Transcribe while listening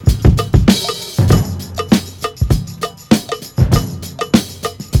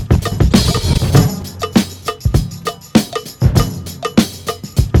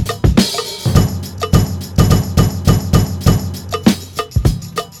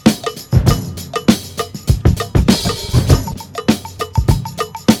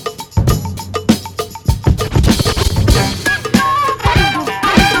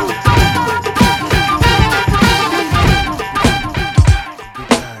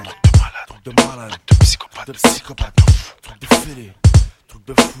de psychopathe, truc de fêlé. Truc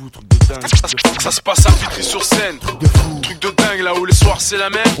de fou, truc de dingue, truc de fou. Ça se passe à Vitry-sur-Seine. Truc de fou, truc de dingue là où les soirs c'est la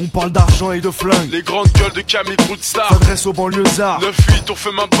même. On parle d'argent et de flingue. Les grandes gueules de Camille Star s'adresse aux banlieusards. 9-8, on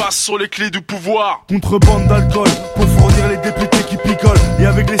fait main basse sur les clés du pouvoir. Contrebande d'alcool pour fournir les députés qui picolent. Et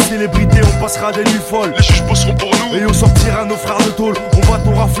avec les célébrités on passera des nuits folles. Les juges bosseront pour nous et on sortira nos frères de tôle. On va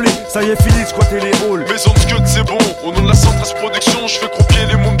tout rafler, ça y est fini de squatter les halls. Maison de scud c'est bon, au nom de la Centrale Production je fais croupier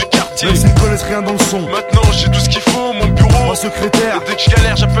les mondes du quartier. Même s'ils ne connaissent rien dans le son. Maintenant j'ai tout ce qu'il faut, mon bureau, ma secrétaire. Et dès que je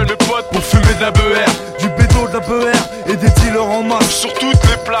galère j'appelle mes potes pour fumer de la BR. Du bédo, de la BR et des dealers en masse. Sur toutes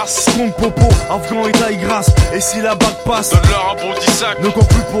les places. Kong Popo, Afghan et taille grasse. Et si la bague passe, donne-leur un bon 10 sacs. Ne cours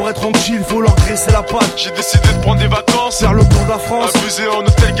plus pour être tranquille, faut leur graisser la patte. J'ai décidé de prendre des vacances, faire le tour de la France. Abuser en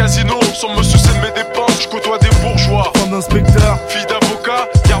hôtel casino, sans me soucier de mes dépenses. Je côtoie des bourgeois, femme d'inspecteur, fille d'avocat.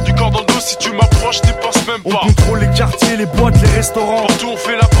 Garde du corps dans le dos, si tu m'approches t'y penses même pas. On contrôle les quartiers, les boîtes, les restaurants. Partout on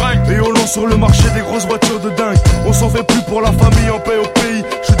fait la bringue. Et on lance sur le marché des grosses voitures de dingue. On s'en fait plus pour la famille, en paix au pays.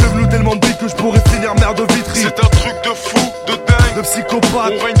 Je suis devenu tellement big que je pourrais finir maire de Vitry. C'est un truc de fou, de dingue, de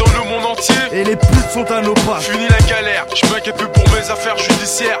psychopathe. On règne dans le monde entier. Et les putes sont à nos pattes. Fini la galère, je m'inquiète plus pour mes affaires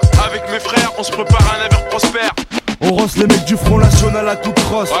judiciaires. Avec mes frères, on se prépare à un avenir prospère. On rosse les mecs du Front National à coups de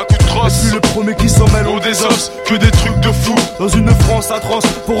crosse. À coups de crosse. Et puis le premier qui s'en mêle, on désosse. Que des trucs de fou. Dans une France atroce,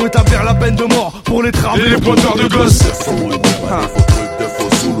 pour établir la peine de mort, pour les travers et les pointeurs de gosses. Des faux trucs de faux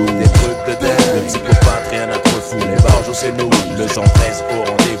zoulous, des trucs de dingue. Le psychopathe, rien à trop fou. Les barjots c'est nous, le 113 au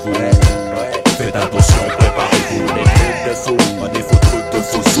rendez-vous. Faites attention, préparez-vous. Des trucs de faux, pas des faux trucs de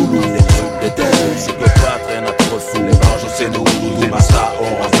faux zoulous. Des trucs de dingue, le psychopathe, rien à trop fou. Les barjots c'est nous, tout basta au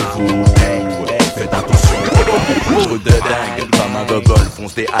rendez-vous. Faites attention. Truc de dingue, comme un gogol,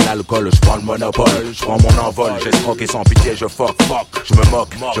 foncé à l'alcool, je prends le monopole, je prends mon envol, j'escroque et sans pitié je fuck, je me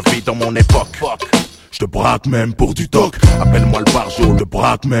moque, je vis dans mon époque. Je te braque même pour du toc. Appelle-moi le barjo, le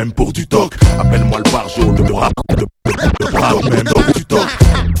braque même pour du toc. Appelle-moi le barjo, le braque même pour du toc.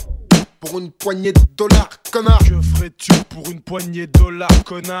 Pour une poignée de dollars, connard. Que ferais-tu pour une poignée de dollars,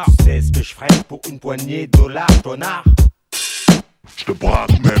 connard? C'est ce que je ferais pour une poignée de dollars, connard. Je te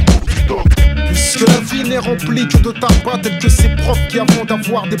braque même pour du toc. Puisque la vie n'est remplie que de tabac, tel que ces profs qui avant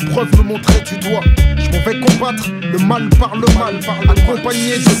d'avoir des preuves me montraient du doigt. Je m'en vais combattre le mal par le mal,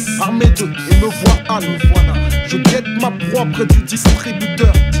 accompagné de, armé de, et me voilà. Je guette ma proie près du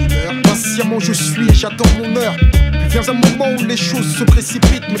distributeur. Patiemment je suis et j'attends mon heure. Puis vient un moment où les choses se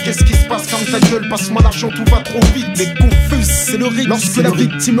précipitent. Mais qu'est-ce qui se passe? Ferme ta gueule, passe-moi l'argent, tout va trop vite. Les confus, c'est le rythme. Lorsque la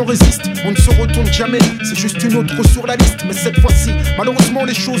victime résiste, on ne se retourne jamais. C'est juste une autre sur la liste. Mais cette fois-ci, malheureusement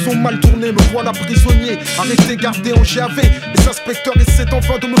les choses ont mal tourné. Me voilà prisonnier, arrêté, gardé en GAV. Les inspecteurs essaient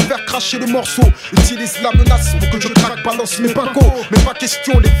enfin de me faire cracher le morceau. Utilisent la menace pour que je craque, balance mes pincos. Mais pas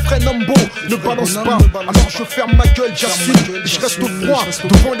question, les vrais Nambo ne balancent pas. Alors je ferme ma gueule, j'assume. Et je reste froid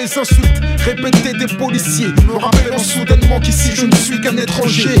devant les insultes répétées des policiers. Me rappelant soudainement qu'ici je ne suis qu'un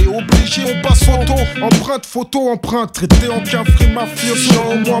étranger. Obligé, on passe auto, empreinte, photo, empreinte. Traité en qu'un free mafioso.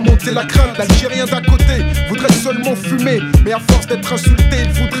 En moi monter la crainte, l'Algérien d'à côté voudrait seulement fumer. Mais à force d'être insulté,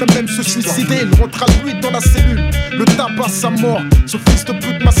 il voudrait même se suicider. Il rentre à lui dans la cellule, le tabac sa mort. Ce fils de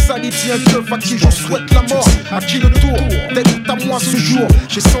pute m'a sali, dit un keuf à qui je souhaite la mort. À qui le tour, tête à moi ce jour.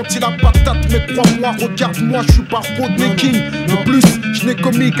 J'ai senti la patate, mais crois-moi, regarde-moi, je suis pas Rodney King. De plus, je n'ai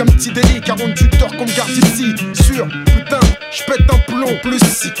commis qu'un petit délit, 48 heures qu'on me garde ici. Sûr, putain, je pète un plomb. Plus,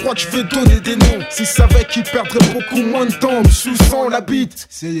 s'ils croient que je vais donner des noms. S'ils savaient qu'ils perdraient beaucoup moins de temps, me suçant la bite.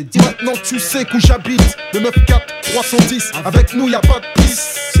 Maintenant tu sais où j'habite. Le 94 310, avec nous y a pas de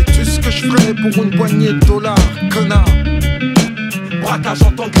piste. Sais-tu ce que je ferais pour une poignée de dollars, connard? Braquage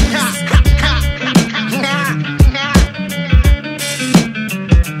en tant que crise.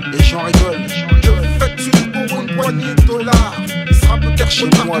 Et j'en rigole. Que fais-tu pour une poignée de dollars? Il sera peut caché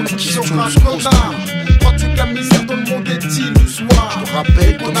par moi, la question sera connard. Crois-tu que la misère dans le monde est illusoire? Je te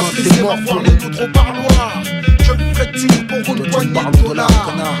rappelle qu'on a plaisir à voir les nôtres au parloir. Que ferais-tu pour une poignée de dollars?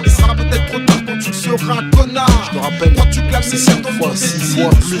 Il sera peut-être trop tard quand tu seras connard. Je te rappelle, crois-tu que la misère dans le monde est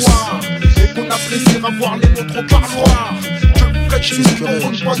illusoire? Et qu'on a plaisir à voir les nôtres au parloir. Que ferais-tu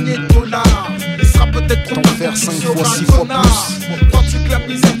pour une poignée de dollars? Il sera peut-être trop tard quand tu seras 6 fois plus. Crois-tu que la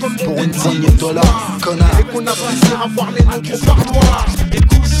misère dans le monde est illusoire? Pour une poignée de dollars, connard. Et qu'on a plaisir à voir les nôtres au parloir.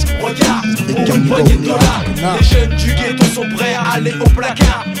 Écoute, regarde, pour une poignée de dollars, les jeunes du ghetto sont prêts à aller au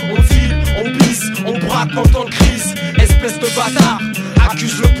placard. On file, on pisse, on braque en temps de crise. Espèce de bâtard,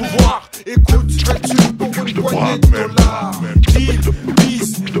 accuse le pouvoir. Écoute, fais-tu pour une poignée de dollars? Deal,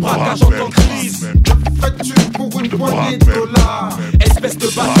 pisse, braquage en temps de crise. Fais-tu pour une poignée de dollars? Espèce de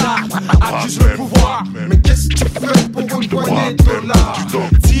bâtard, accuse le pouvoir. Mais qu'est-ce que tu fais pour une poignée de dollars?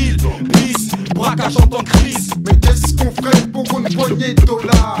 Deal, pisse, braquage en temps de crise. Mais qu'est-ce qu'on ferait pour pour une poignée de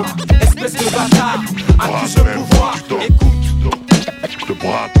dollars. Espèce de bâtard, accuse le pouvoir, écoute. Te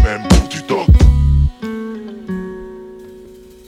braque même pour